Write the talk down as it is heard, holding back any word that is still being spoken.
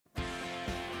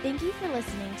Thank you for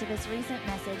listening to this recent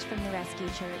message from the Rescue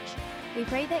Church. We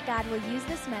pray that God will use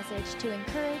this message to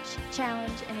encourage,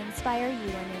 challenge, and inspire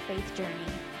you on your faith journey.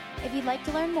 If you'd like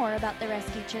to learn more about the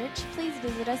Rescue Church, please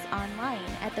visit us online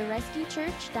at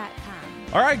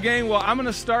therescuechurch.com. All right, gang. Well, I'm going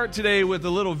to start today with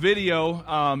a little video,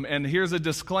 and here's a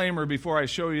disclaimer before I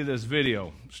show you this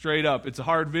video. Straight up, it's a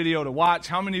hard video to watch.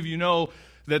 How many of you know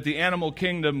that the animal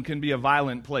kingdom can be a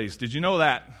violent place? Did you know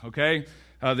that? Okay.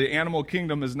 The animal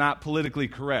kingdom is not politically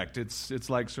correct. It's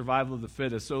like survival of the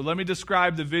fittest. So let me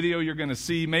describe the video you're going to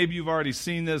see. Maybe you've already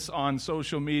seen this on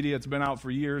social media. It's been out for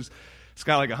years. It's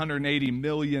got like 180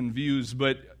 million views.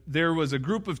 But there was a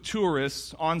group of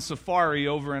tourists on safari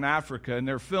over in Africa, and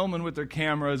they're filming with their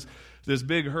cameras this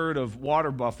big herd of water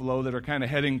buffalo that are kind of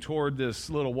heading toward this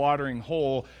little watering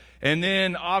hole. And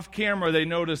then off camera, they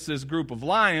notice this group of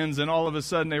lions, and all of a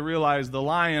sudden they realize the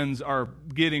lions are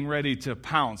getting ready to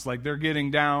pounce. Like they're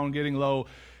getting down, getting low.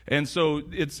 And so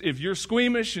if you're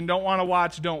squeamish and don't want to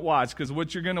watch, don't watch, because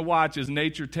what you're going to watch is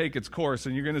nature take its course,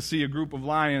 and you're going to see a group of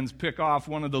lions pick off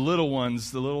one of the little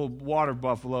ones, the little water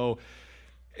buffalo.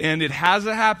 And it has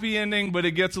a happy ending, but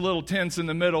it gets a little tense in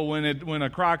the middle when a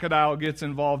crocodile gets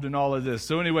involved in all of this.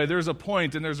 So anyway, there's a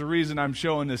point and there's a reason I'm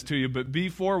showing this to you, but be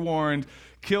forewarned.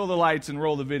 Kill the lights and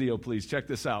roll the video, please. Check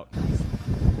this out.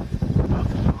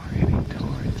 Buffalo heading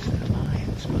towards the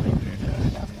lions, believe it or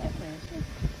not.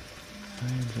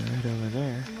 Lions are right over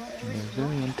there, and they're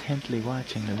very intently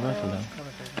watching the buffalo,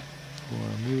 who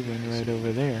are moving right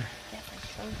over there.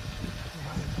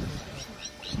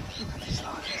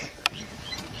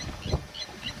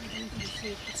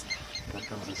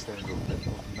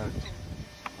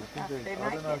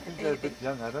 I think they're a bit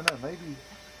young. I don't know, maybe.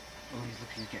 Oh, he's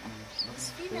looking at me.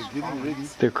 They're getting ready.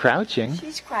 They're crouching.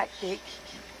 She's quite big.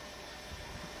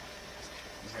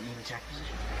 Does that mean attack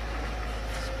position?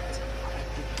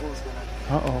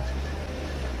 Uh-oh.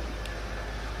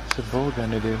 What's the bull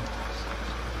gonna do?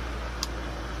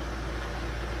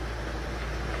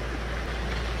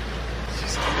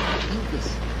 She's gonna do this.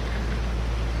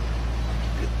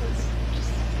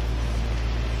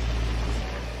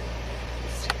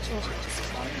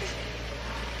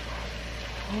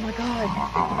 Oh my God.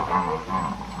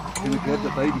 Can we grab the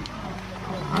baby?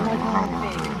 Oh my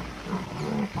God.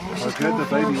 I'll grab the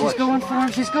baby. She's going for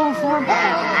him. She's going for him.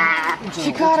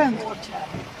 She got him.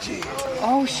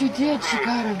 Oh, she did. She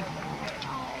got him.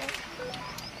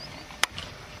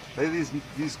 Hey,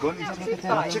 he's gone. He's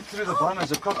check through the banners.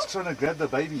 The cock's trying to grab the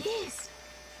baby. Yes.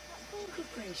 Good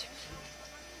gracious.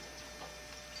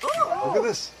 Look at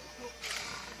this.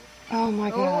 Oh my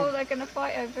God. Oh, they're going to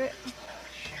fight over it.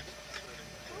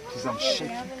 Jeez, I'm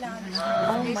shaking.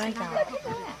 Oh my God.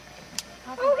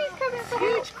 Oh, he's coming for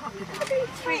huge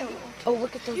crocodile. Oh,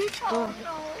 look at those dogs.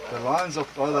 The lions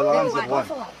have won.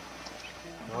 Oh,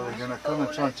 they're going to come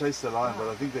and try and chase the lion, but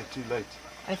I think they're too late.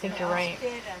 I think you're right.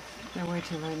 They're way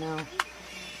too late now.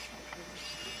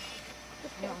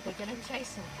 No, they're going to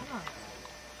chase him. Come on.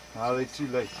 No, they're too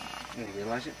late. You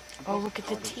realize it? Oh, look at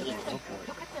the teeth.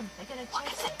 Look at them. They're going to chase Look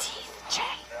at the teeth,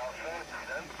 Jay.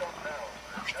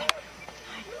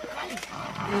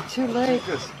 You're too late.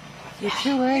 You're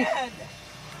too late.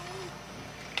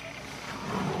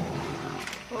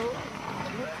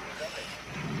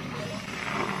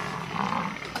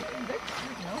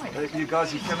 Hey, you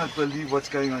guys, you cannot believe what's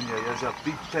going on here. There's a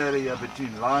big barrier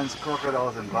between lions,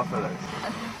 crocodiles, and buffaloes.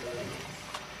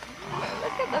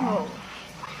 Look at them all.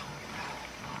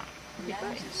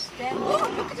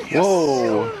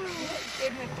 Whoa!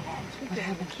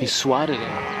 He swatted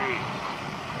him.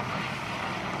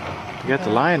 You got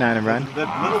the lion on him, Ron. That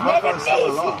little buffalo's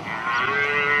still alive.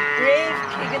 Brave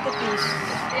king of the beast.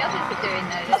 The others are doing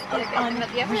those. They're getting them at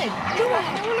the other end. Go on,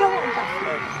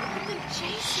 Buffalo.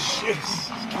 Yes.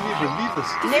 Can you believe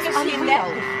this? Never seen that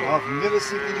before. I've never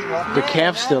seen anything like The that.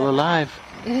 calf's still alive.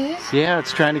 It is? Yeah,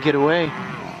 it's trying to get away.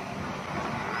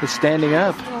 It's standing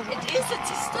up. It is.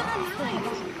 It's still alive.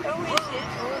 Oh, is it?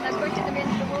 Oh, and they're pushing them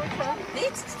into the water.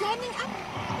 It's standing up.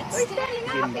 It's standing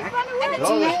up. It's run away.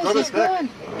 Oh, they've got He's it back. gone.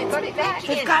 They've got it back.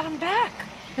 They've got him back.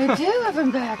 They do have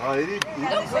him back. Oh, he did. Look at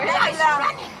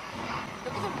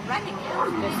them running.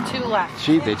 There's two left.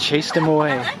 Gee, they chased him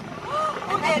away.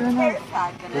 But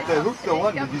they hooked the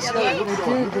one. Did you see they hooked the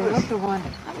one? Look They at look this. the one.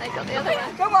 And they got the other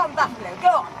one. Go on, Buffalo. Go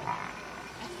on.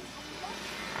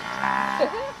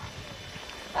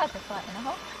 That's a fight and a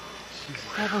half.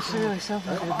 That was really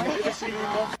something.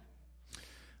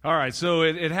 All right, so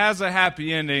it has a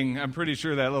happy ending. I'm pretty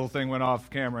sure that little thing went off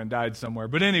camera and died somewhere.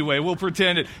 But anyway, we'll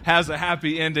pretend it has a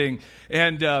happy ending.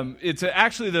 And it's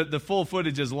actually the full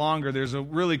footage is longer. There's a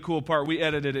really cool part. We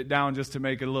edited it down just to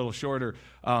make it a little shorter.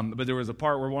 But there was a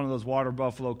part where one of those water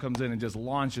buffalo comes in and just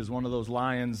launches one of those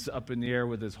lions up in the air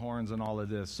with his horns and all of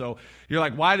this. So you're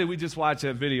like, why did we just watch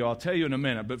that video? I'll tell you in a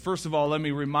minute. But first of all, let me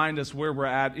remind us where we're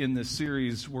at in this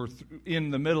series we're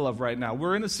in the middle of right now.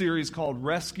 We're in a series called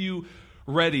Rescue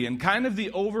Ready. And kind of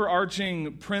the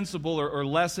overarching principle or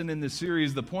lesson in this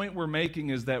series, the point we're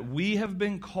making is that we have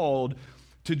been called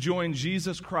to join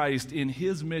Jesus Christ in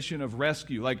his mission of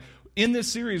rescue. Like in this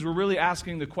series, we're really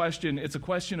asking the question, it's a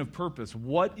question of purpose.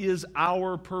 What is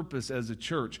our purpose as a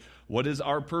church? What is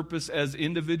our purpose as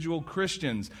individual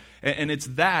Christians? And it's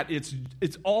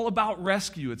all about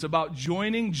rescue. It's about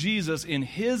joining Jesus in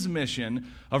his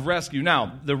mission of rescue.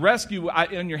 Now, the rescue,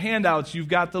 in your handouts, you've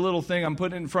got the little thing I'm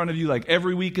putting in front of you like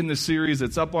every week in this series.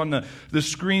 It's up on the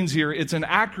screens here. It's an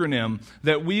acronym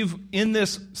that we've, in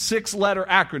this 6-letter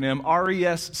acronym,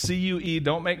 RESCUE,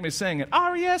 don't make me sing it,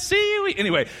 RESCUE.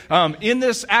 Anyway, in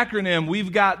this acronym,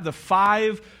 we've got the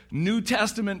 5 New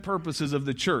Testament purposes of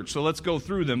the church. So let's go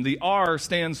through them. The R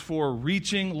stands for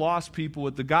reaching lost people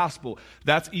with the gospel.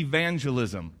 That's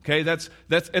evangelism. Okay, that's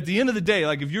at the end of the day,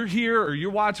 like if you're here or you're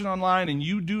watching online and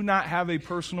you do not have a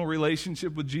personal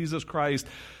relationship with Jesus Christ,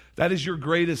 that is your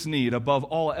greatest need above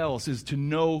all else, is to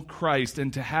know Christ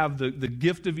and to have the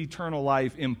gift of eternal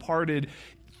life imparted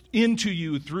into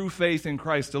you through faith in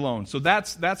Christ alone. So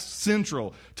that's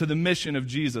central to the mission of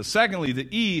Jesus. Secondly, the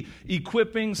E,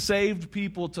 equipping saved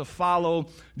people to follow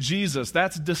Jesus.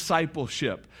 That's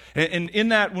discipleship. And in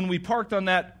that, when we parked on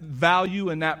that value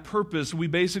and that purpose, we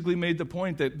basically made the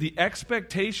point that the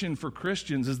expectation for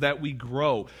Christians is that we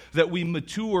grow, that we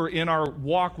mature in our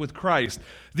walk with Christ.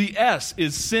 The S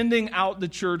is sending out the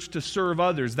church to serve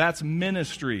others. That's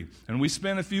ministry. And we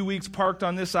spent a few weeks parked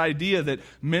on this idea that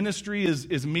ministry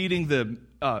is meeting the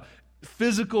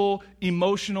physical,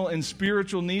 emotional, and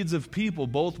spiritual needs of people,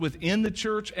 both within the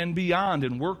church and beyond.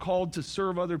 And we're called to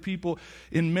serve other people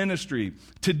in ministry.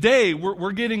 Today,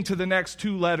 we're getting to the next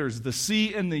 2 letters, the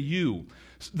C and the U.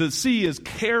 The C is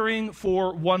caring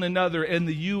for one another, and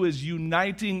the U is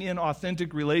uniting in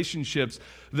authentic relationships.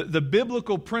 The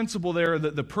biblical principle there,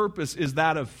 the purpose, is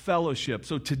that of fellowship.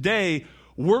 So today,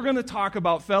 we're going to talk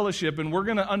about fellowship, and we're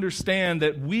going to understand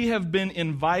that we have been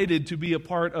invited to be a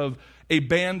part of a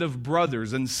band of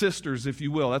brothers and sisters, if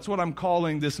you will. That's what I'm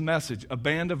calling this message, a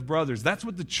band of brothers. That's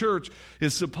what the church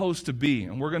is supposed to be,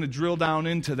 and we're going to drill down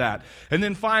into that. And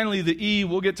then finally, the E,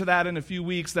 we'll get to that in a few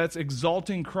weeks. That's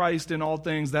exalting Christ in all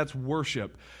things. That's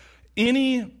worship.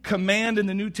 Any command in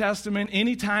the New Testament,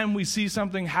 anytime we see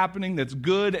something happening that's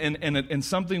good and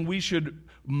something we should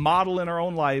model in our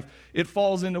own life, it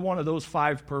falls into one of those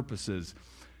 5 purposes.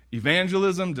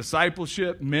 Evangelism,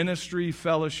 discipleship, ministry,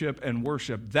 fellowship, and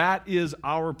worship. That is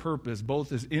our purpose,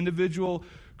 both as individual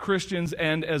Christians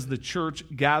and as the church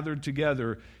gathered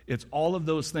together. It's all of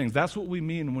those things. That's what we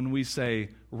mean when we say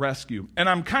rescue. And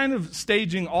I'm kind of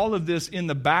staging all of this in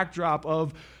the backdrop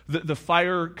of the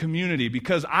fire community,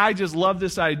 because I just love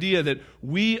this idea that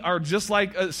we are just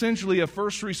like essentially a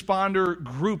first responder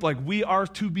group. Like we are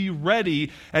to be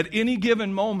ready at any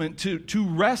given moment to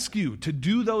rescue, to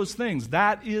do those things.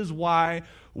 That is why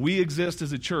we exist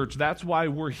as a church. That's why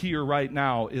we're here right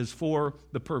now, is for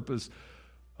the purpose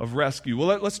of rescue.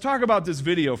 Well, let's talk about this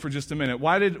video for just a minute.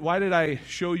 Why did I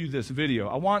show you this video?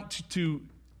 I want to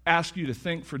ask you to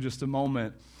think for just a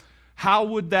moment. How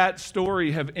would that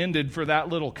story have ended for that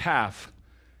little calf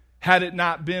had it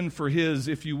not been for his,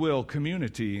 if you will,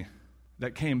 community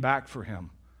that came back for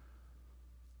him?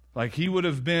 Like he would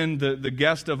have been the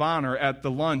guest of honor at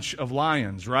the lunch of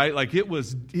lions, right? Like it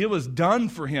was done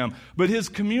for him, but his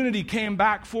community came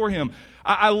back for him.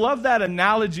 I love that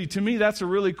analogy. To me, that's a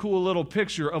really cool little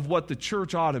picture of what the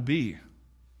church ought to be.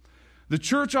 The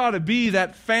church ought to be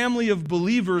that family of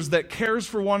believers that cares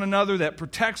for one another, that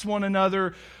protects one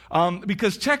another.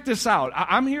 Because check this out.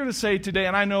 I'm here to say today,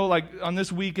 and I know like on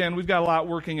this weekend, we've got a lot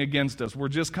working against us. We're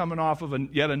just coming off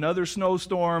of yet another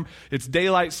snowstorm. It's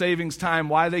daylight savings time.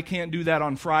 Why they can't do that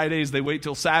on Fridays, they wait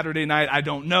till Saturday night, I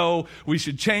don't know. We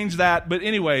should change that. But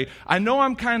anyway, I know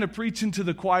I'm kind of preaching to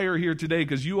the choir here today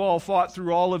because you all fought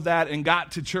through all of that and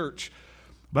got to church.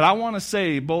 But I want to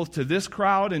say, both to this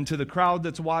crowd and to the crowd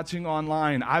that's watching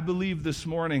online, I believe this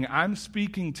morning I'm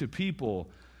speaking to people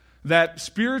that,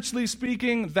 spiritually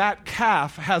speaking, that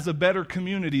calf has a better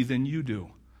community than you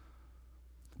do.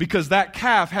 Because that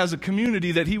calf has a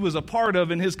community that he was a part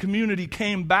of, and his community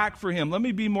came back for him. Let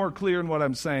me be more clear in what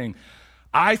I'm saying.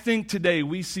 I think today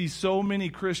we see so many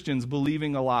Christians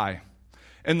believing a lie.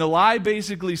 And the lie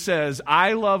basically says,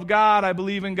 I love God, I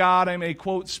believe in God, I'm a,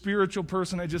 quote, spiritual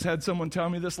person. I just had someone tell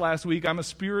me this last week. I'm a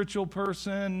spiritual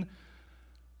person,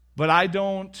 but I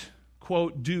don't,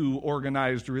 quote, do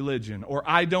organized religion, or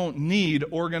I don't need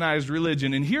organized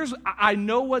religion. And I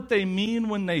know what they mean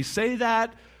when they say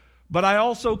that, but I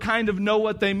also kind of know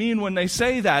what they mean when they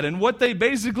say that. And what they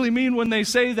basically mean when they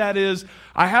say that is,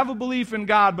 I have a belief in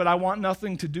God, but I want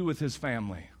nothing to do with his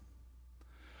family.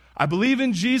 I believe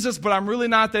in Jesus, but I'm really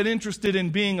not that interested in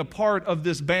being a part of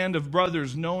this band of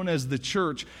brothers known as the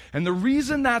church. And the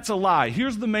reason that's a lie,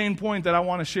 here's the main point that I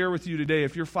want to share with you today.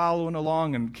 If you're following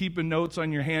along and keeping notes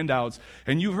on your handouts,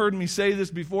 and you've heard me say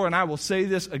this before, and I will say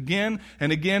this again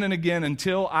and again and again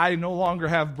until I no longer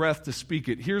have breath to speak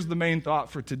it. Here's the main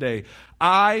thought for today.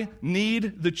 I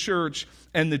need the church,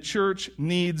 and the church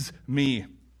needs me.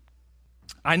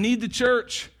 I need the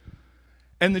church,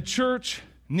 and the church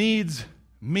needs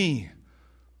me.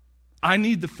 I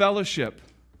need the fellowship.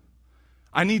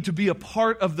 I need to be a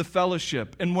part of the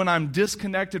fellowship. And when I'm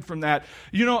disconnected from that,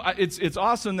 it's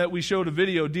awesome that we showed a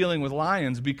video dealing with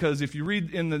lions, because if you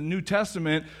read in the New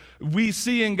Testament, we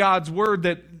see in God's word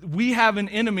that we have an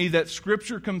enemy that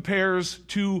Scripture compares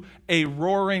to a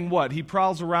roaring what? He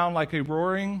prowls around like a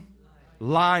roaring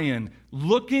lion,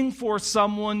 looking for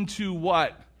someone to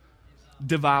what?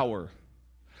 Devour.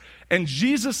 And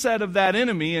Jesus said of that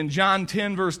enemy in John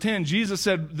 10, verse 10, Jesus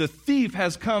said, the thief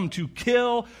has come to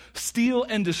kill, steal,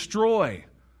 and destroy.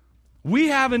 We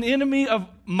have an enemy of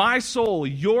my soul,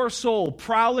 your soul,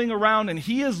 prowling around, and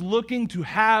he is looking to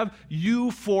have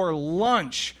you for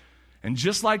lunch. And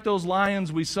just like those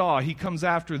lions we saw, he comes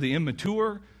after the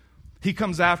immature, he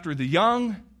comes after the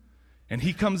young, and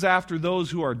he comes after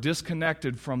those who are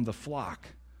disconnected from the flock,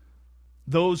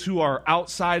 those who are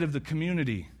outside of the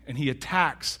community, and he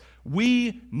attacks.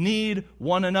 We need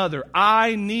one another.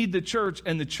 I need the church,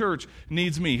 and the church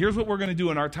needs me. Here's what we're going to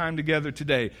do in our time together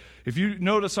today. If you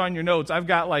notice on your notes, I've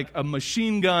got like a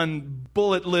machine gun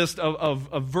bullet list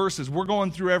of verses. We're going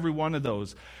through every one of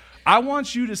those. I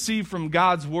want you to see from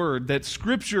God's word that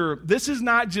Scripture, this is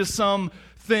not just some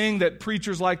thing that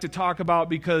preachers like to talk about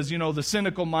because, the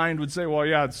cynical mind would say, well,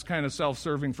 yeah, it's kind of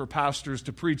self-serving for pastors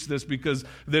to preach this because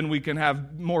then we can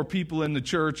have more people in the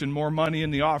church and more money in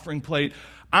the offering plate.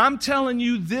 I'm telling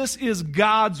you, this is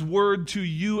God's word to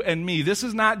you and me. This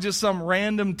is not just some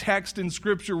random text in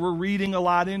Scripture we're reading a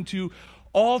lot into.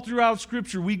 All throughout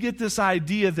Scripture, we get this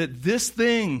idea that this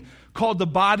thing called the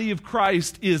body of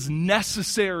Christ is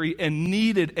necessary and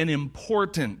needed and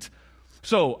important.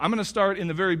 So I'm going to start in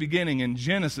the very beginning in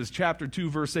Genesis chapter 2,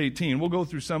 verse 18. We'll go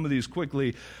through some of these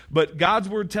quickly. But God's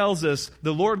word tells us,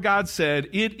 the Lord God said,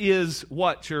 it is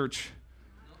what, church?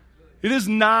 It is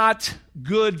not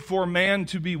good for man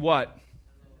to be what?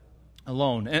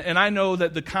 Alone. And I know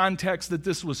that the context that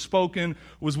this was spoken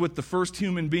was with the first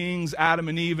human beings, Adam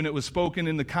and Eve, and it was spoken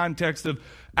in the context of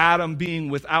Adam being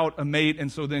without a mate,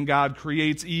 and so then God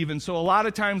creates Eve. And so a lot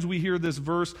of times we hear this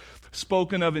verse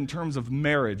spoken of in terms of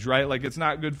marriage, right? Like it's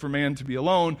not good for man to be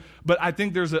alone. But I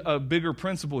think there's a bigger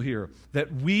principle here,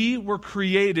 that we were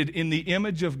created in the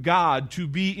image of God to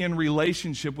be in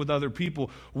relationship with other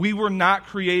people. We were not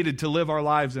created to live our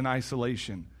lives in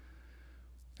isolation.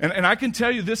 And I can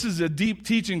tell you this is a deep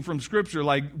teaching from Scripture.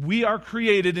 Like, we are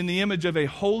created in the image of a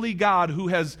holy God who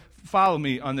has, follow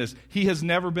me on this, he has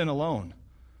never been alone.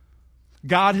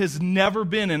 God has never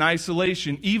been in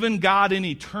isolation. Even God in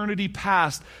eternity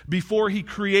past, before he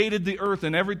created the earth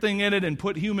and everything in it and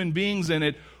put human beings in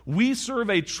it, we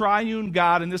serve a triune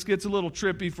God, and this gets a little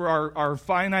trippy for our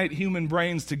finite human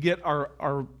brains to get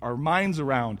our minds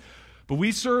around. But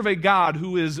we serve a God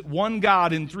who is one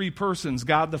God in three persons,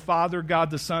 God the Father, God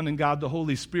the Son, and God the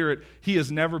Holy Spirit. He has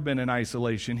never been in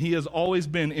isolation. He has always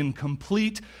been in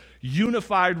complete,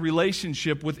 unified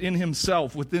relationship within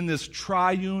himself, within this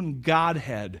triune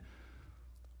Godhead.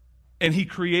 And he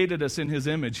created us in his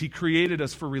image. He created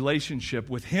us for relationship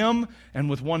with him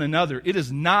and with one another. It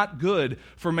is not good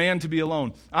for man to be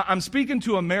alone. I'm speaking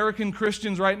to American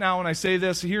Christians right now when I say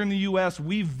this. Here in the U.S.,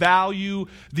 we value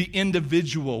the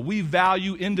individual. We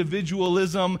value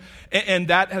individualism, and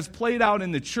that has played out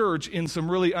in the church in some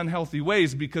really unhealthy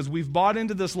ways because we've bought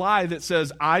into this lie that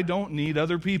says, I don't need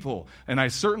other people, and I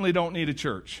certainly don't need a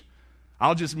church.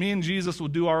 Me and Jesus will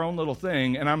do our own little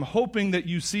thing, and I'm hoping that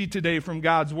you see today from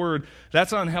God's word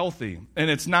that's unhealthy, and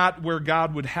it's not where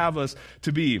God would have us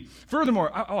to be.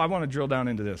 Furthermore, I want to drill down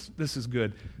into this. This is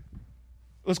good.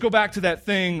 Let's go back to that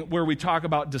thing where we talk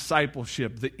about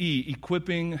discipleship, the E,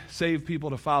 equipping saved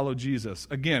people to follow Jesus.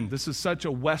 Again, this is such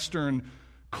a Western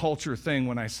culture thing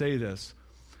when I say this.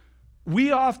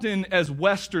 we often, as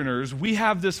Westerners, we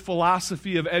have this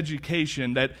philosophy of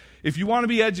education that if you want to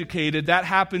be educated, that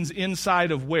happens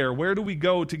inside of where? Where do we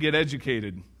go to get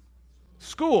educated?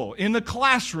 School, in the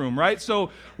classroom, right? So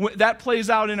that plays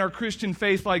out in our Christian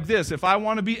faith like this. If I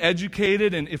want to be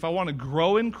educated and if I want to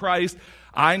grow in Christ,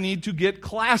 I need to get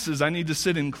classes. I need to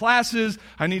sit in classes.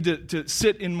 I need to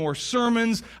sit in more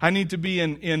sermons. I need to be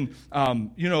in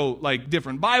like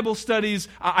different Bible studies.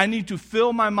 I need to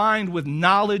fill my mind with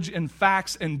knowledge and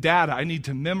facts and data. I need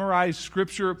to memorize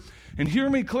Scripture. And hear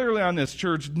me clearly on this,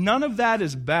 church. None of that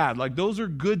is bad. Like, those are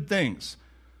good things.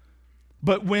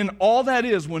 But when all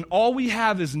we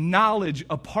have is knowledge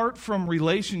apart from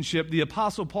relationship, the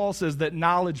Apostle Paul says that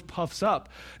knowledge puffs up.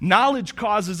 Knowledge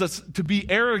causes us to be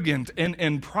arrogant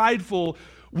and prideful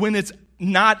when it's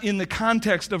not in the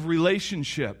context of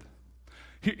relationship.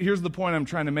 Here's the point I'm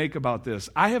trying to make about this.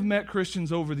 I have met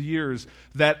Christians over the years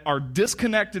that are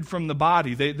disconnected from the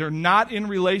body. They're not in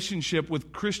relationship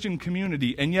with Christian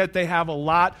community, and yet they have a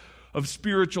lot of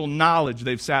spiritual knowledge.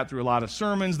 They've sat through a lot of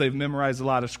sermons, they've memorized a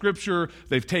lot of Scripture,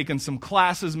 they've taken some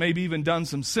classes, maybe even done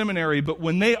some seminary, but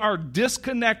when they are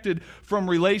disconnected from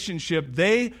relationship,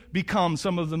 they become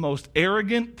some of the most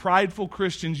arrogant, prideful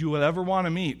Christians you will ever want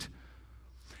to meet.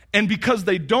 And because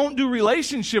they don't do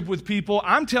relationship with people,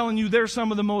 I'm telling you, they're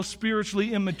some of the most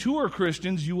spiritually immature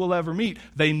Christians you will ever meet.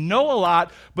 They know a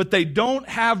lot, but they don't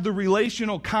have the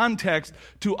relational context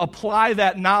to apply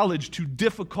that knowledge to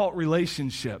difficult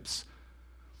relationships.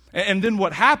 And then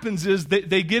what happens is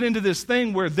they get into this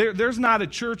thing where there's not a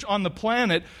church on the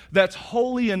planet that's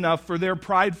holy enough for their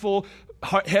prideful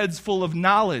heads full of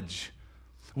knowledge.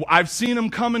 I've seen them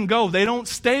come and go. They don't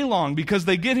stay long because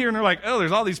they get here and they're like, oh,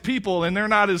 there's all these people and they're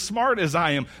not as smart as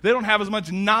I am. They don't have as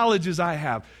much knowledge as I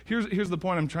have. Here's the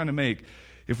point I'm trying to make.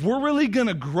 If we're really going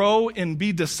to grow and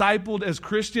be discipled as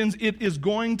Christians, it is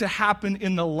going to happen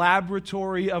in the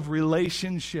laboratory of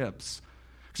relationships.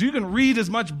 Because you can read as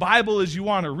much Bible as you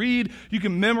want to read. You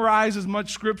can memorize as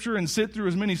much Scripture and sit through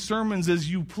as many sermons as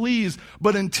you please.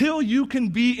 But until you can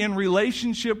be in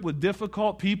relationship with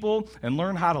difficult people and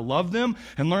learn how to love them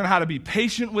and learn how to be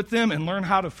patient with them and learn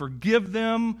how to forgive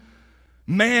them,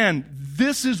 man,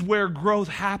 this is where growth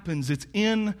happens. It's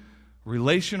in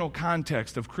relational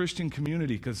context of Christian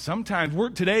community. Because sometimes,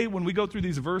 today when we go through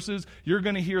these verses, you're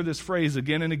going to hear this phrase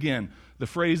again and again. The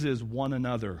phrase is one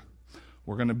another.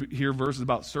 We're going to hear verses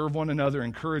about serve one another,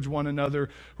 encourage one another,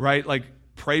 right? Like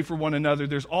pray for one another.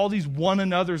 There's all these one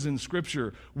another's in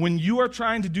Scripture. When you are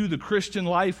trying to do the Christian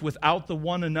life without the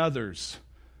one another's,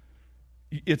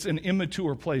 it's an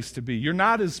immature place to be. You're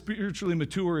not as spiritually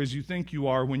mature as you think you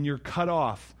are when you're cut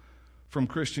off from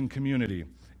Christian community.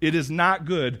 It is not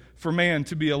good for man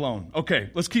to be alone. Okay,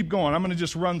 let's keep going. I'm going to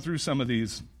just run through some of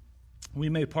these. We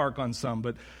may park on some,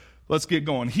 but let's get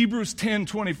going. Hebrews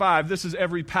 10:25. This is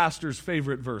every pastor's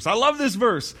favorite verse. I love this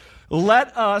verse.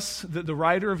 Let us, the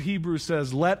writer of Hebrews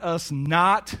says, let us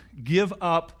not give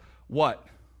up what?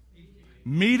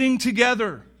 Meeting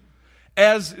together.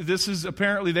 As this is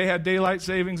apparently, they had daylight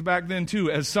savings back then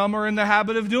too, as some are in the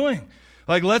habit of doing.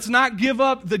 Like, let's not give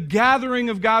up the gathering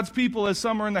of God's people as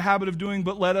some are in the habit of doing,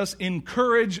 but let us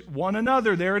encourage one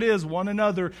another. There it is, one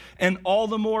another. And all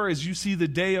the more as you see the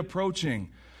day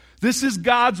approaching. This is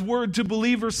God's word to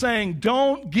believers saying,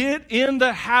 don't get in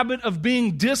the habit of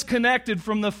being disconnected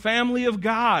from the family of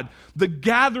God. The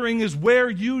gathering is where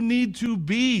you need to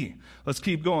be. Let's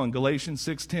keep going. Galatians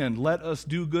 6:10. Let us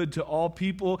do good to all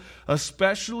people,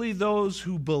 especially those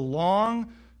who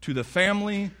belong to the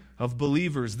family of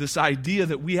believers. This idea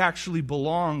that we actually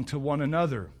belong to one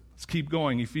another. Let's keep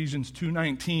going. Ephesians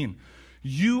 2:19.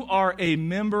 You are a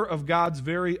member of God's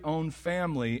very own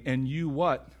family, and you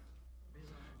what?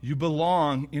 You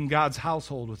belong in God's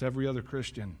household with every other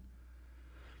Christian.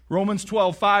 Romans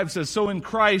 12:5 says, so in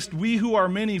Christ, we who are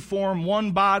many form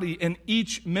one body, and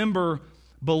each member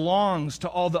belongs to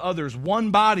all the others.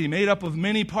 One body made up of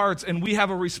many parts, and we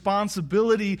have a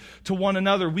responsibility to one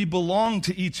another. We belong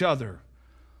to each other.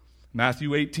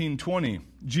 Matthew 18:20,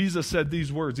 Jesus said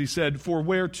these words. He said, for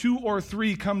where 2 or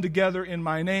 3 come together in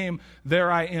my name,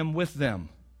 there I am with them.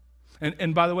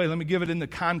 And by the way, let me give it in the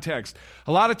context.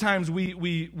 A lot of times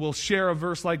we will share a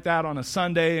verse like that on a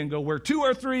Sunday and go, where 2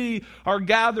 or 3 are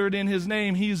gathered in his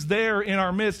name, he's there in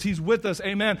our midst, he's with us,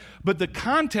 amen. But the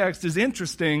context is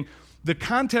interesting. The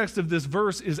context of this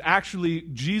verse is actually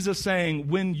Jesus saying,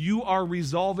 when you are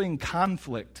resolving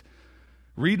conflict,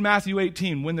 read Matthew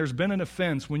 18, when there's been an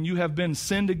offense, when you have been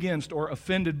sinned against or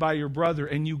offended by your brother,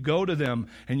 and you go to them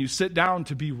and you sit down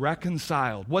to be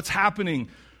reconciled. What's happening?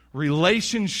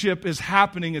 Relationship is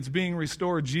happening. It's being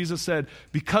restored. Jesus said,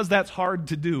 because that's hard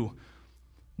to do,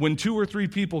 When 2 or 3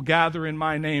 people gather in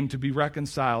my name to be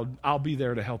reconciled, I'll be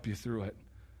there to help you through it.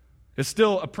 It's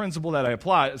still a principle that I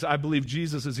apply. I believe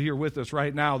Jesus is here with us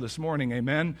right now this morning,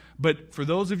 amen? But for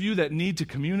those of you that need to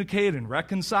communicate and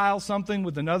reconcile something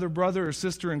with another brother or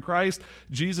sister in Christ,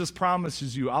 Jesus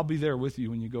promises you, I'll be there with you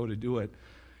when you go to do it.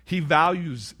 He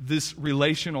values this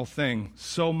relational thing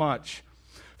so much.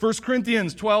 1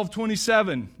 Corinthians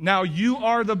 12:27, now you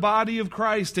are the body of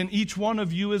Christ, and each one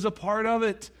of you is a part of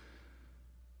it.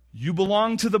 You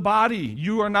belong to the body.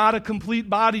 You are not a complete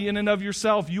body in and of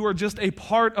yourself. You are just a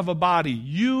part of a body.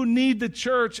 You need the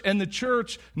church, and the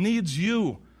church needs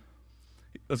you.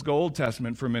 Let's go Old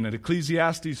Testament for a minute.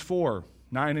 Ecclesiastes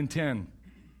 4:9 and 10.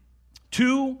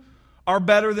 2 are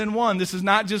better than 1. This is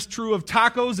not just true of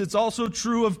tacos, it's also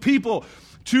true of people.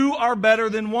 2 are better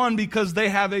than 1 because they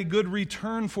have a good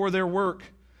return for their work.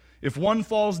 If one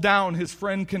falls down, his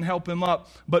friend can help him up.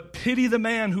 But pity the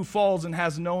man who falls and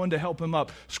has no one to help him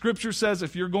up. Scripture says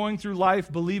if you're going through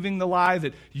life believing the lie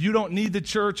that you don't need the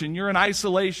church and you're in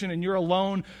isolation and you're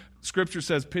alone, Scripture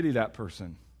says pity that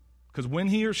person. Because when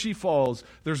he or she falls,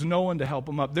 there's no one to help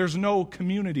him up. There's no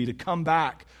community to come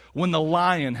back when the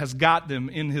lion has got them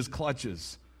in his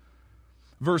clutches.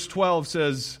 Verse 12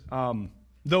 says,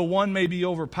 though one may be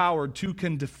overpowered, 2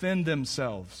 can defend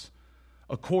themselves.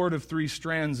 A cord of 3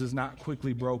 strands is not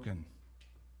quickly broken.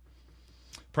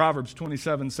 Proverbs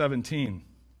 27:17.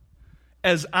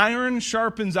 As iron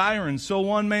sharpens iron, so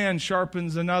one man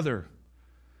sharpens another.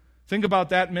 Think about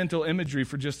that mental imagery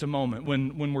for just a moment.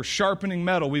 When we're sharpening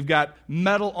metal, we've got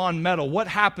metal on metal. What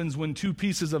happens when 2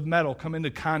 pieces of metal come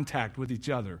into contact with each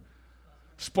other?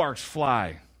 Sparks fly.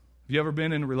 Have you ever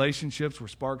been in relationships where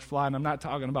sparks fly? And I'm not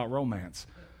talking about romance.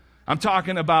 I'm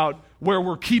talking about where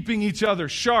we're keeping each other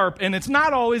sharp, and it's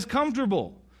not always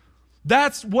comfortable.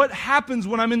 That's what happens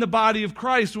when I'm in the body of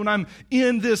Christ, when I'm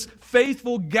in this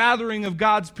faithful gathering of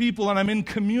God's people and I'm in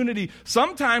community.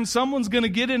 Sometimes someone's going to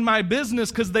get in my business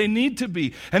because they need to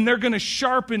be, and they're going to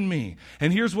sharpen me.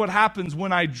 And here's what happens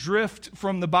when I drift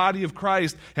from the body of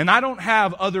Christ and I don't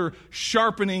have other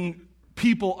sharpening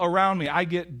people around me. I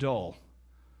get dull.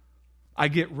 I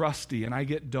get rusty and I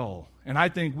get dull. And I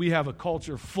think we have a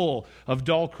culture full of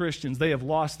dull Christians. They have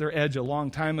lost their edge a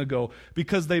long time ago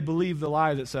because they believed the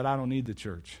lie that said, I don't need the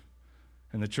church.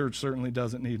 And the church certainly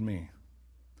doesn't need me.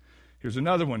 Here's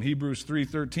another one, Hebrews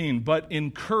 3:13. But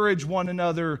encourage one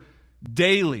another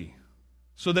daily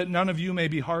so that none of you may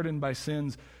be hardened by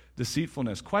sin's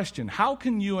deceitfulness. Question, how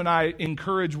can you and I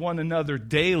encourage one another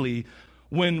daily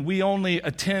when we only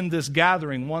attend this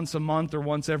gathering once a month or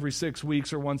once every 6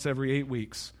 weeks or once every 8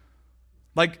 weeks?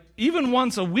 Like, even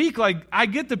once a week, like, I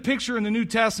get the picture in the New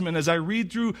Testament as I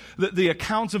read through the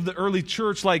accounts of the early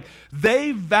church, like,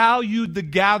 they valued the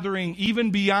gathering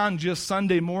even beyond just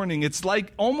Sunday morning. It's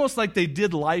like, almost like they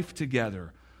did life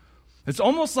together. It's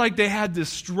almost like they had this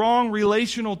strong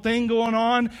relational thing going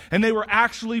on, and they were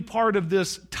actually part of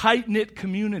this tight-knit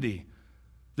community,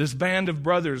 this band of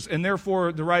brothers. And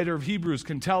therefore, the writer of Hebrews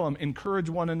can tell them, encourage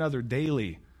one another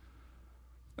daily.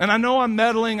 And I know I'm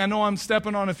meddling, I know I'm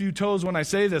stepping on a few toes when I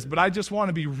say this, but I just want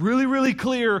to be really, really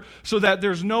clear so that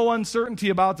there's no uncertainty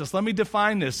about this. Let me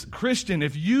define this. Christian,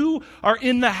 if you are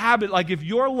in the habit, like if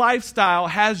your lifestyle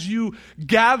has you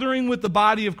gathering with the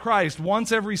body of Christ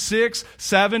once every 6,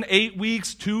 7, 8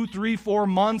 weeks, 2, 3, 4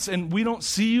 months, and we don't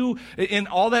see you in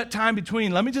all that time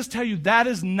between, let me just tell you, that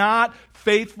is not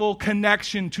faithful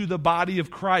connection to the body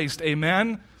of Christ.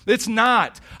 Amen? It's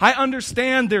not. I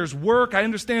understand there's work. I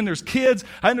understand there's kids.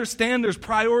 I understand there's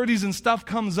priorities and stuff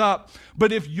comes up.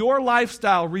 But if your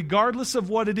lifestyle, regardless of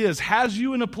what it is, has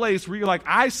you in a place where you're like,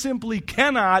 I simply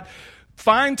cannot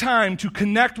find time to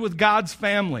connect with God's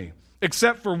family,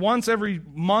 except for once every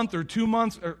month or 2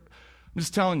 months, I'm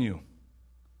just telling you,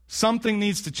 something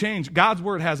needs to change. God's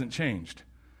word hasn't changed.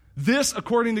 This,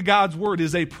 according to God's word,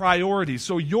 is a priority.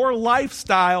 So your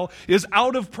lifestyle is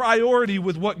out of priority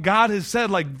with what God has said.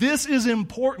 Like, this is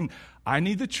important. I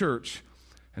need the church,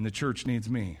 and the church needs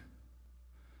me.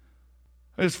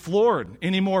 I'm just floored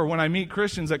anymore when I meet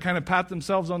Christians that kind of pat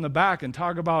themselves on the back and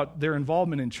talk about their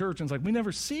involvement in church. And it's like, we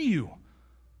never see you.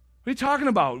 What are you talking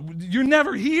about? You're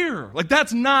never here. Like,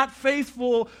 that's not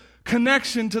faithful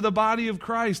connection to the body of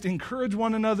Christ. Encourage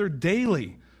one another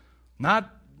daily, not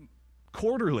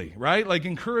quarterly, right? Like,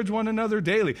 encourage one another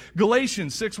daily.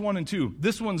 Galatians 6:1 and 2.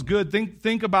 This one's good.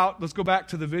 Think about, let's go back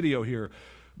to the video here.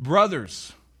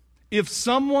 Brothers, if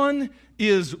someone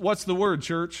is, what's the word,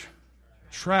 church?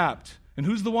 Trapped. And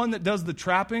who's the one that does the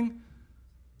trapping?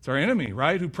 It's our enemy,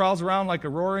 right? Who prowls around like a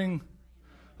roaring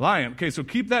lion. Okay, so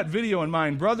keep that video in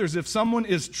mind. Brothers, if someone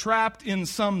is trapped in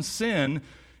some sin,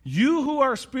 You who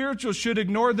are spiritual should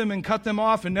ignore them and cut them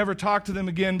off and never talk to them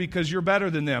again because you're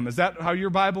better than them. Is that how your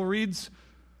Bible reads?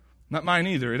 Not mine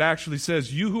either. It actually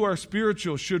says, you who are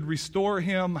spiritual should restore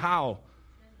him how?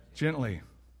 Gently.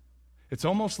 It's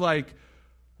almost like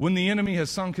when the enemy has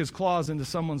sunk his claws into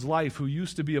someone's life who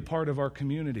used to be a part of our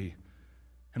community,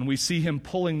 and we see him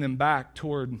pulling them back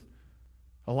toward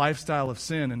a lifestyle of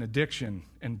sin and addiction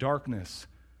and darkness.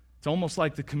 It's almost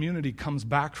like the community comes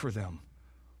back for them.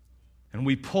 And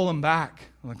we pull them back.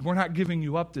 Like, we're not giving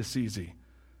you up this easy.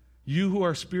 You who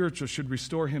are spiritual should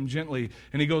restore him gently.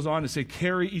 And he goes on to say,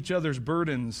 carry each other's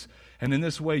burdens, and in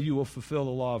this way you will fulfill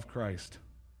the law of Christ.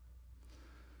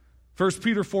 1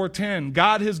 Peter 4:10,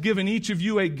 God has given each of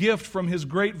you a gift from his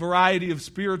great variety of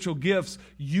spiritual gifts.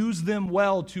 Use them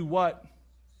well to what?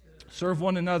 Serve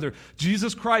one another.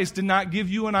 Jesus Christ did not give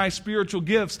you and I spiritual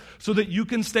gifts so that you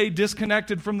can stay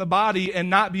disconnected from the body and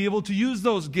not be able to use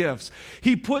those gifts.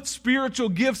 He put spiritual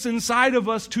gifts inside of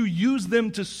us to use them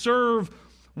to serve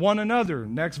one another.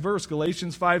 Next verse,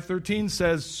 Galatians 5:13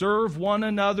 says, serve one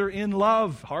another in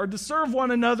love. Hard to serve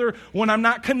one another when I'm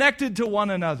not connected to one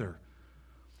another.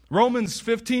 Romans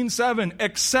 15:7,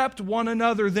 accept one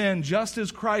another then, just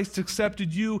as Christ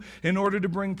accepted you in order to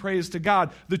bring praise to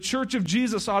God. The church of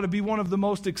Jesus ought to be one of the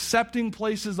most accepting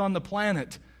places on the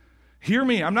planet. Hear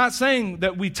me, I'm not saying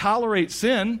that we tolerate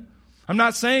sin. I'm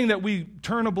not saying that we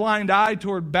turn a blind eye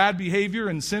toward bad behavior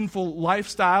and sinful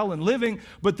lifestyle and living,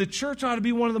 but the church ought to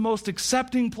be one of the most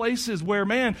accepting places where,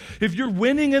 man, if you're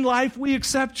winning in life, we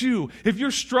accept you. If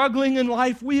you're struggling in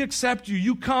life, we accept you.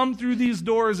 You come through these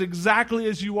doors exactly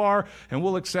as you are, and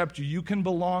we'll accept you. You can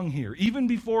belong here. Even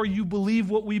before you believe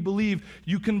what we believe,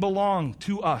 you can belong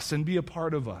to us and be a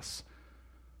part of us.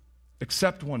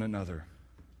 Accept one another.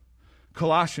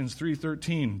 Colossians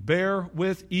 3:13, bear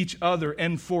with each other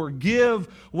and forgive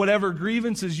whatever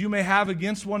grievances you may have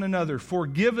against one another.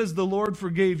 Forgive as the Lord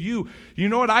forgave you. You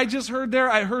know what I just heard there?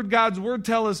 I heard God's word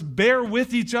tell us, bear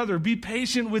with each other, be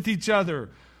patient with each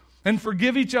other, and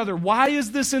forgive each other. Why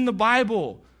is this in the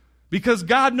Bible? Because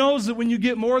God knows that when you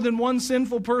get more than one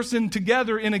sinful person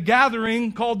together in a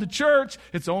gathering called the church,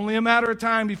 it's only a matter of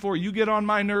time before you get on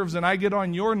my nerves and I get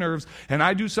on your nerves and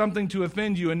I do something to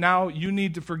offend you, and now you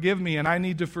need to forgive me and I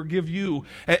need to forgive you.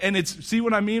 And it's, see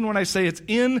what I mean when I say it's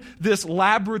in this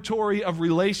laboratory of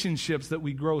relationships that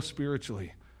we grow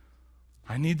spiritually.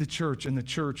 I need the church and the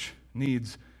church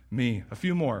needs me. A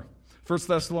few more. 1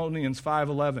 Thessalonians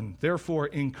 5:11, therefore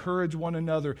encourage one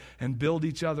another and build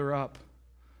each other up.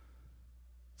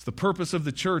 It's the purpose of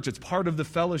the church. It's part of the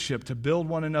fellowship to build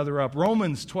one another up.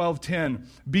 Romans 12:10,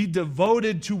 be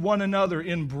devoted to one another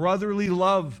in brotherly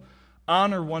love.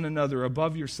 Honor one another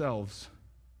above yourselves.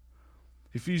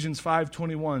 Ephesians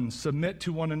 5:21, submit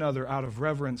to one another out of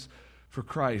reverence for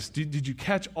Christ. Did you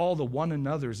catch all the one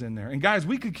another's in there? And guys,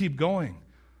 we could keep going.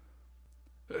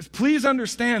 Please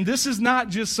understand, this is not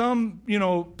just some,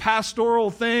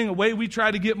 pastoral thing, a way we try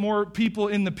to get more people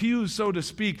in the pews, so to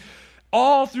speak.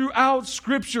 All throughout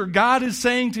Scripture, God is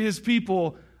saying to his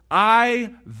people,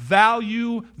 I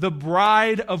value the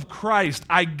bride of Christ.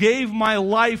 I gave my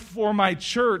life for my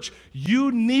church.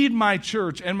 You need my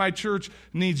church, and my church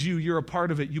needs you. You're a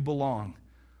part of it. You belong.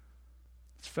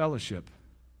 It's fellowship.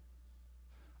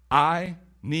 I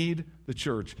need the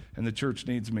church, and the church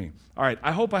needs me. All right,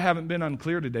 I hope I haven't been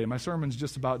unclear today. My sermon's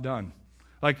just about done.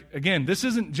 Again, this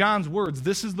isn't John's words.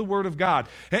 This is the Word of God.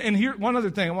 And here, one other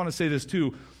thing, I want to say this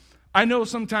too. I know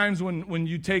sometimes when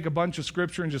you take a bunch of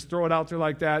Scripture and just throw it out there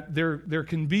like that, there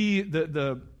can be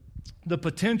the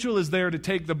potential is there to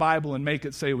take the Bible and make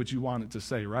it say what you want it to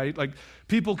say, right? Like,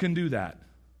 people can do that.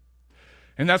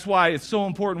 And that's why it's so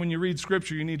important when you read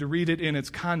Scripture, you need to read it in its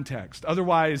context.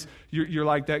 Otherwise, you're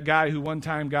like that guy who one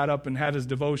time got up and had his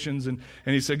devotions, and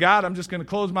he said, God, I'm just going to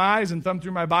close my eyes and thumb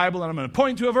through my Bible, and I'm going to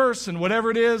point to a verse, and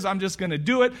whatever it is, I'm just going to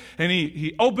do it. And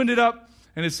he opened it up,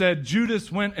 and it said, Judas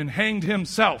went and hanged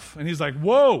himself. And he's like,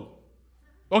 whoa.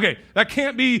 Okay, that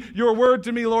can't be your word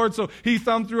to me, Lord. So he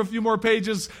thumbed through a few more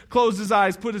pages, closed his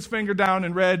eyes, put his finger down,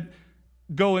 and read,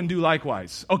 go and do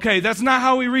likewise. Okay, that's not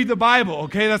how we read the Bible.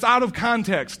 Okay, that's out of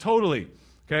context, totally.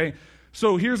 Okay,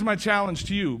 so here's my challenge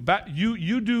to you.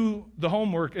 You do the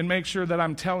homework and make sure that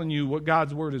I'm telling you what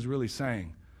God's word is really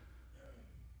saying.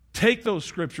 Take those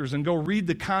scriptures and go read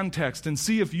the context and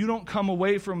see if you don't come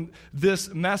away from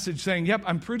this message saying, yep,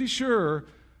 I'm pretty sure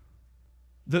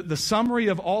the summary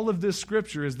of all of this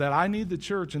scripture is that I need the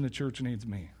church and the church needs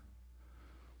me.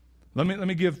 Let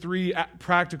me give 3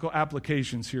 practical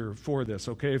applications here for this,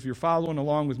 okay? If you're following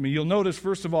along with me, you'll notice,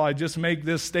 first of all, I just make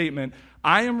this statement.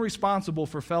 I am responsible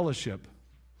for fellowship.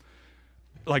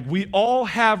 Like, we all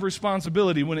have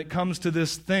responsibility when it comes to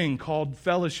this thing called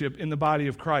fellowship in the body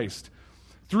of Christ.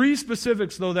 3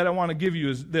 specifics, though, that I want to give you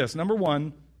is this. Number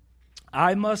 1,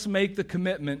 I must make the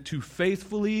commitment to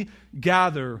faithfully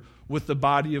gather with the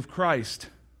body of Christ.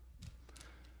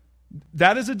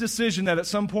 That is a decision that at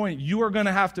some point you are going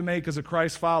to have to make as a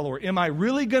Christ follower. Am I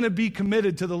really going to be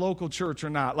committed to the local church or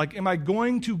not? Like, am I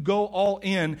going to go all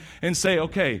in and say,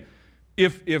 okay,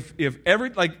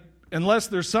 unless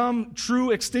there's some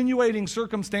true extenuating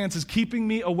circumstances keeping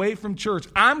me away from church,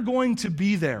 I'm going to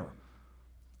be there.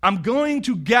 I'm going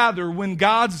to gather when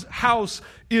God's house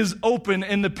is open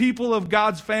and the people of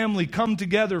God's family come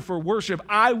together for worship.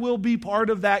 I will be part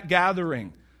of that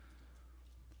gathering.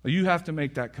 You have to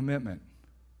make that commitment.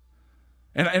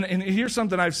 And here's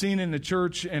something I've seen in the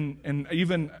church, and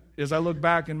even as I look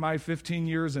back in my 15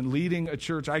 years in leading a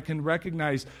church, I can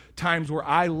recognize times where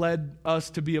I led us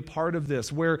to be a part of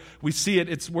this, where we see it.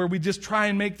 It's where we just try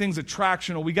and make things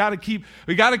attractional. We got to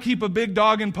keep a big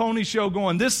dog and pony show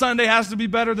going. This Sunday has to be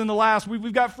better than the last.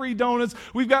 We've got free donuts.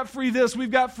 We've got free this.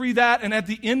 We've got free that. And at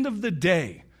the end of the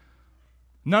day,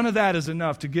 none of that is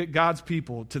enough to get God's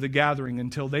people to the gathering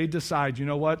until they decide, you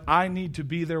know what, I need to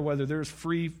be there whether there's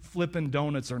free flipping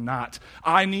donuts or not.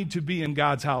 I need to be in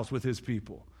God's house with his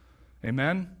people.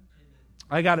 Amen?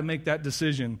 I got to make that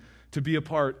decision to be a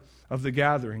part of the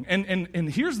gathering. And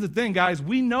here's the thing, guys.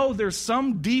 We know there's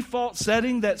some default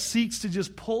setting that seeks to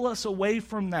just pull us away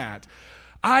from that.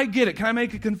 I get it. Can I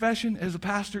make a confession as a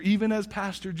pastor, even as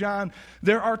Pastor John?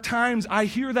 There are times I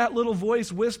hear that little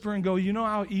voice whisper and go, you know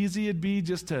how easy it'd be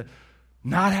just to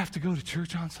not have to go to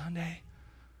church on Sunday?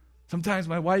 Sometimes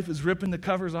my wife is ripping the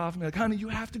covers off and be like, honey, you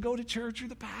have to go to church. You're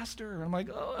the pastor. And I'm like,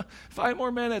 5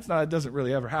 more minutes. No, it doesn't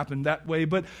really ever happen that way.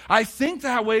 But I think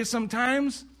that way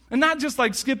sometimes. And not just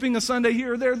like skipping a Sunday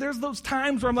here or there. There's those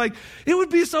times where I'm like, it would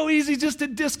be so easy just to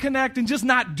disconnect and just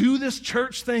not do this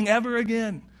church thing ever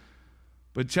again.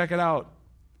 But check it out.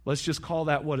 Let's just call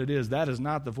that what it is. That is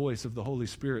not the voice of the Holy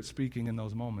Spirit speaking in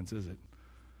those moments, is it?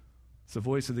 It's the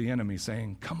voice of the enemy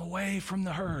saying, come away from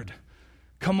the herd.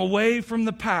 Come away from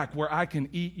the pack where I can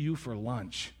eat you for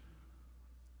lunch.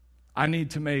 I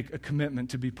need to make a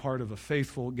commitment to be part of a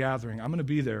faithful gathering. I'm going to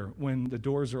be there when the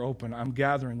doors are open. I'm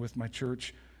gathering with my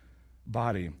church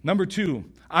body. Number 2,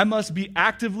 I must be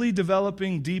actively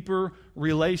developing deeper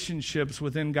relationships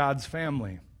within God's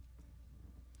family.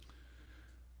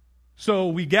 So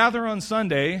we gather on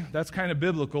Sunday. That's kind of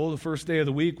biblical. The first day of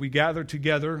the week, we gather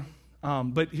together.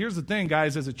 But here's the thing,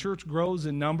 guys. As a church grows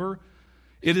in number,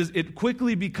 it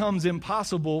quickly becomes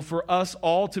impossible for us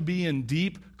all to be in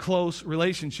deep, close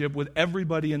relationship with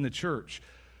everybody in the church.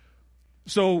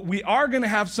 So we are going to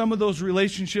have some of those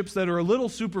relationships that are a little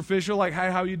superficial, like,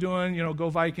 hi, how you doing? You know, go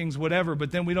Vikings, whatever.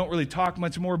 But then we don't really talk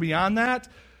much more beyond that.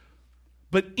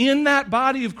 But in that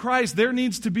body of Christ, there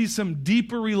needs to be some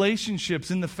deeper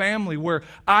relationships in the family where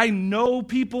I know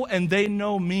people and they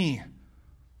know me.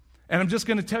 And I'm just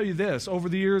going to tell you this. Over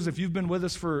the years, if you've been with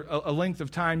us for a length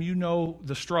of time, you know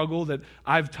the struggle that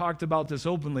I've talked about this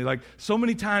openly. Like, so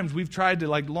many times we've tried to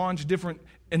launch different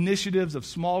initiatives of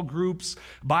small groups,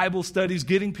 Bible studies,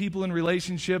 getting people in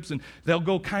relationships, and they'll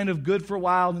go kind of good for a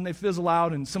while, and then they fizzle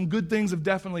out, and some good things have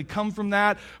definitely come from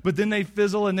that, but then they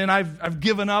fizzle, and then I've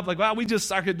given up, like, well, we just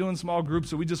suck at doing small groups,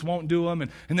 so we just won't do them,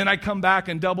 and then I come back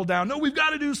and double down. No, we've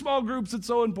got to do small groups. It's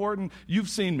so important. You've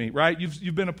seen me, right?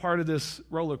 You've been a part of this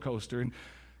roller coaster, and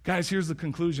guys, here's the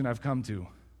conclusion I've come to.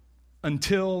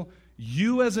 Until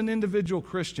you as an individual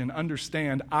Christian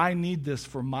understand, I need this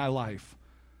for my life,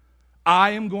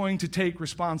 I am going to take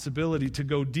responsibility to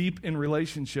go deep in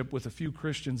relationship with a few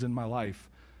Christians in my life.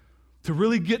 To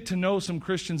really get to know some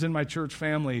Christians in my church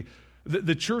family,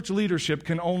 the church leadership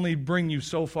can only bring you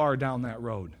so far down that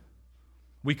road.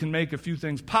 We can make a few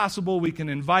things possible. We can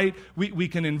invite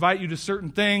you to certain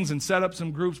things and set up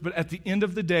some groups. But at the end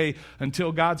of the day,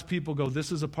 until God's people go,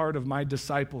 this is a part of my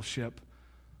discipleship,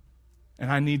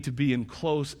 and I need to be in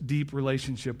close, deep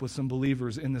relationship with some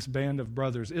believers in this band of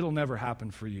brothers, it'll never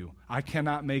happen for you. I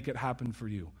cannot make it happen for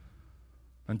you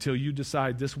until you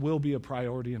decide this will be a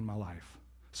priority in my life.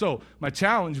 So my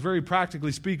challenge, very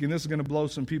practically speaking, this is going to blow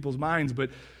some people's minds,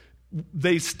 but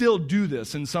they still do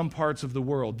this in some parts of the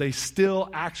world. They still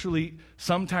actually,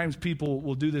 sometimes people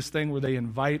will do this thing where they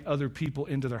invite other people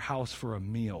into their house for a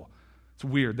meal. It's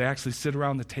weird. They actually sit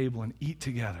around the table and eat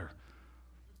together.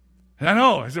 I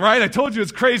know, right? I told you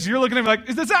it's crazy. You're looking at me like,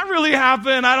 does that really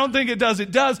happen? I don't think it does.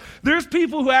 It does. There's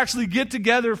people who actually get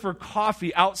together for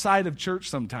coffee outside of church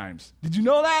sometimes. Did you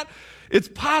know that? It's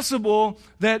possible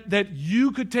that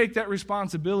you could take that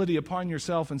responsibility upon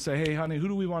yourself and say, hey, honey, who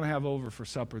do we want to have over for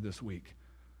supper this week?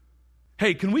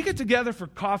 Hey, can we get together for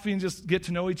coffee and just get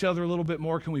to know each other a little bit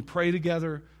more? Can we pray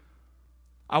together?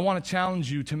 I want to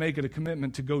challenge you to make it a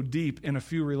commitment to go deep in a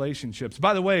few relationships.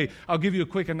 By the way, I'll give you a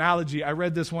quick analogy. I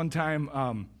read this one time,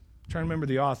 trying to remember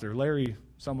the author, Larry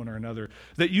someone or another,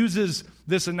 that uses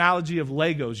this analogy of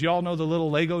Legos. You all know the little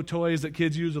Lego toys that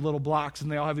kids use, the little blocks,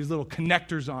 and they all have these little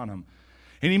connectors on them.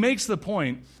 And he makes the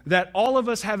point that all of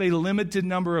us have a limited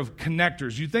number of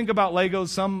connectors. You think about Legos,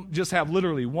 some just have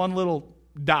literally one little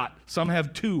dot. Some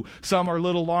have two. Some are a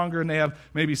little longer, and they have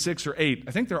maybe 6 or 8.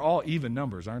 I think they're all even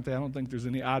numbers, aren't they? I don't think there's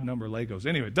any odd number Legos.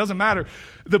 Anyway, it doesn't matter.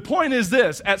 The point is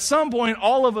this. At some point,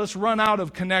 all of us run out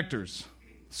of connectors.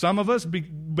 Some of us,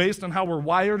 based on how we're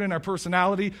wired in our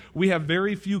personality, we have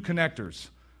very few connectors.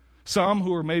 Some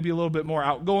who are maybe a little bit more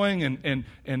outgoing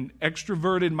and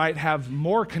extroverted might have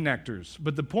more connectors.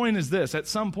 But the point is this. At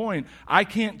some point, I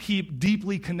can't keep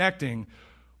deeply connecting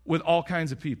with all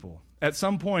kinds of people. At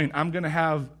some point, I'm going to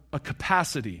have a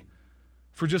capacity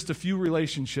for just a few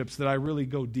relationships that I really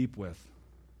go deep with.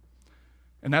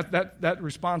 And that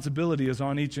responsibility is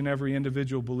on each and every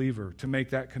individual believer to make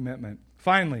that commitment.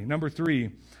 Finally, number 3,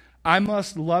 I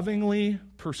must lovingly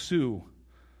pursue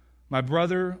my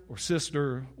brother or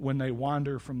sister when they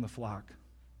wander from the flock.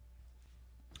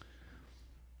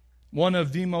 One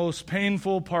of the most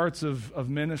painful parts of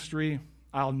ministry,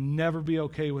 I'll never be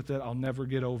okay with it. I'll never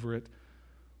get over it.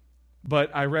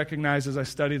 But I recognize as I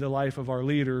study the life of our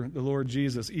leader, the Lord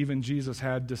Jesus, even Jesus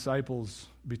had disciples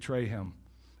betray him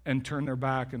and turn their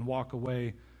back and walk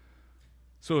away.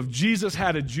 So if Jesus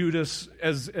had a Judas,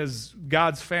 as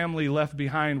God's family left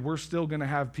behind, we're still going to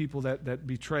have people that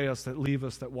betray us, that leave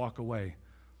us, that walk away.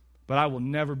 But I will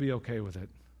never be okay with it.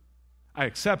 I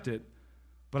accept it,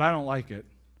 but I don't like it.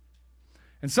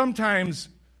 And sometimes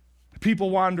people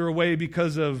wander away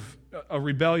because of a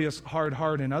rebellious hard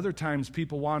heart, and other times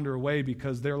people wander away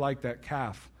because they're like that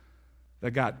calf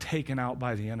that got taken out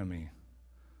by the enemy.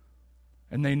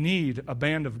 And they need a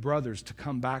band of brothers to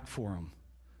come back for them.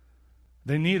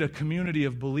 They need a community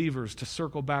of believers to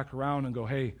circle back around and go,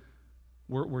 hey,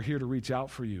 we're here to reach out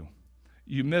for you.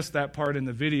 You missed that part in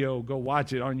the video. Go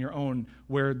watch it on your own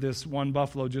where this one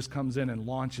buffalo just comes in and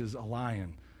launches a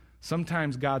lion.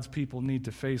 Sometimes God's people need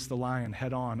to face the lion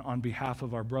head on behalf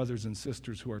of our brothers and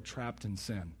sisters who are trapped in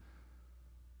sin.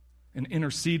 And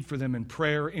intercede for them in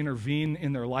prayer, intervene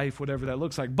in their life, whatever that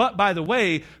looks like. But by the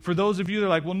way, for those of you that are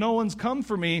like, well, no one's come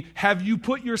for me, have you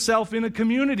put yourself in a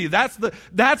community? That's the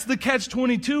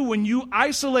catch-22. When you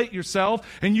isolate yourself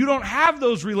and you don't have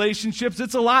those relationships,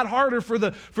 it's a lot harder for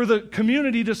the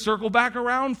community to circle back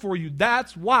around for you.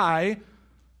 That's why,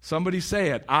 somebody say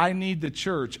it, I need the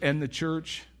church and the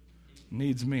church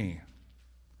needs me.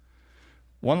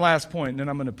 One last point, and then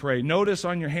I'm going to pray. Notice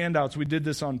on your handouts, we did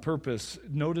this on purpose.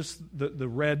 Notice the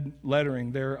red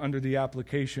lettering there under the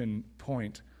application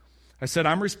point. I said,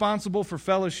 I'm responsible for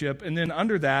fellowship, and then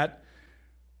under that,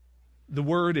 the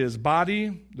word is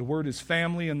body, the word is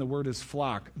family, and the word is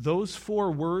flock. Those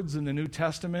 4 words in the New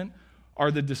Testament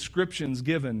are the descriptions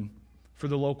given for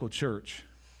the local church.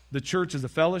 The church is a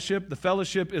fellowship. The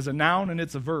fellowship is a noun, and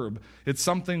it's a verb. It's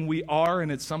something we are, and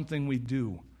it's something we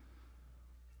do.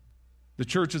 The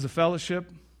church is a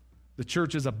fellowship, the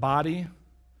church is a body,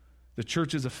 the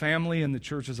church is a family, and the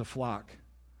church is a flock.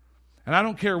 And I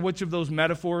don't care which of those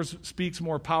metaphors speaks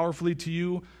more powerfully to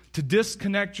you, to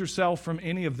disconnect yourself from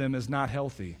any of them is not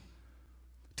healthy.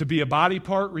 To be a body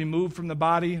part removed from the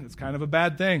body, it's kind of a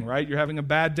bad thing, right? You're having a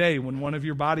bad day when one of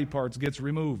your body parts gets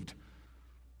removed.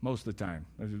 Most of the time.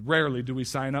 Rarely do we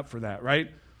sign up for that,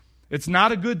 right? It's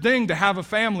not a good thing to have a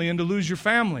family and to lose your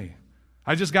family.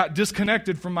 I just got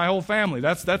disconnected from my whole family.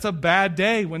 That's a bad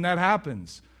day when that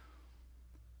happens.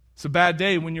 It's a bad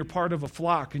day when you're part of a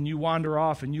flock and you wander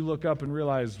off and you look up and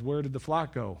realize, where did the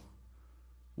flock go?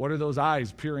 What are those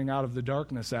eyes peering out of the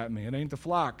darkness at me? It ain't the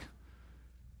flock.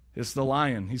 It's the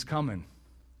lion. He's coming.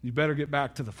 You better get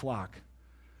back to the flock.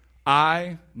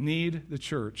 I need the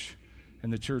church,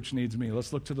 and the church needs me.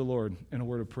 Let's look to the Lord in a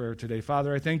word of prayer today.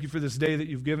 Father, I thank you for this day that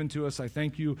you've given to us. I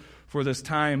thank you for this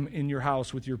time in your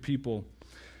house with your people.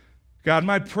 God,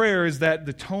 my prayer is that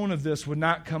the tone of this would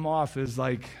not come off as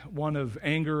like one of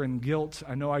anger and guilt.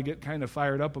 I know I get kind of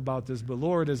fired up about this, but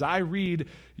Lord, as I read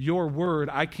your word,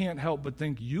 I can't help but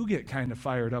think you get kind of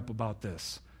fired up about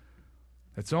this.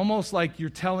 It's almost like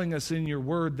you're telling us in your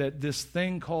word that this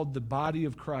thing called the body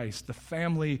of Christ, the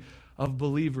family of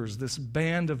believers, this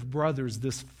band of brothers,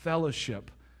 this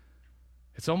fellowship,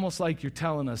 it's almost like you're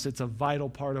telling us it's a vital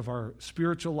part of our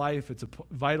spiritual life, it's a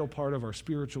vital part of our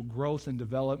spiritual growth and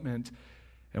development,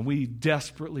 and we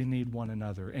desperately need one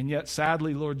another. And yet,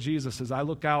 sadly, Lord Jesus, as I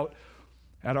look out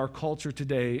at our culture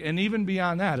today, and even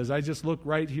beyond that, as I just look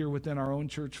right here within our own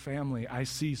church family, I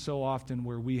see so often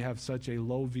where we have such a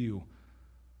low view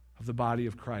of the body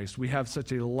of Christ. We have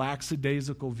such a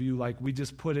lackadaisical view, like we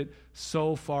just put it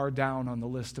so far down on the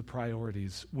list of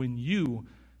priorities, when you,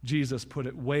 Jesus, put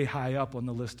it way high up on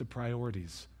the list of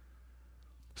priorities.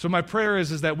 So my prayer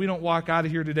is that we don't walk out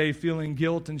of here today feeling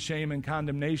guilt and shame and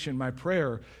condemnation. My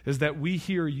prayer is that we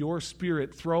hear your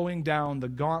Spirit throwing down the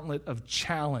gauntlet of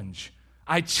challenge.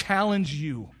 I challenge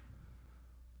you.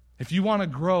 If you want to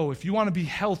grow, if you want to be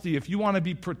healthy, if you want to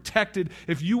be protected,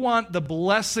 if you want the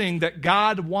blessing that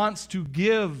God wants to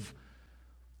give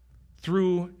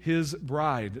through His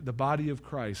bride, the body of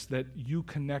Christ, that you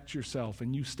connect yourself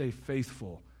and you stay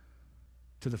faithful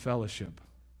to the fellowship.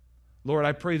 Lord,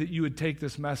 I pray that you would take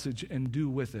this message and do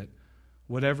with it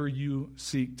whatever you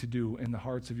seek to do in the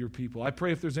hearts of your people. I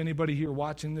pray if there's anybody here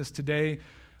watching this today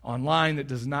online that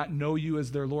does not know you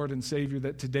as their Lord and Savior,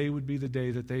 that today would be the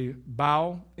day that they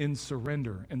bow in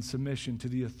surrender and submission to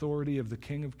the authority of the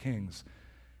King of Kings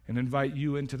and invite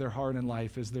you into their heart and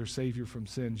life as their Savior from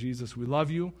sin. Jesus, we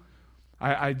love you.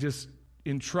 I just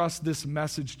entrust this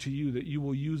message to you, that you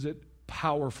will use it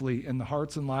powerfully in the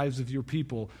hearts and lives of your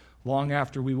people long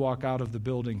after we walk out of the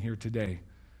building here today.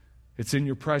 It's in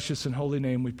your precious and holy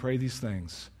name we pray these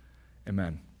things.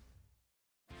 Amen.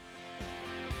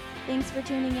 Thanks for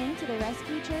tuning in to the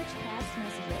Rescue Church Past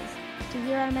Messages. To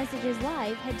hear our messages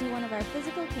live, head to one of our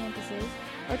physical campuses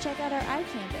or check out our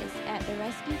iCampus at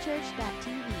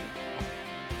therescuechurch.tv.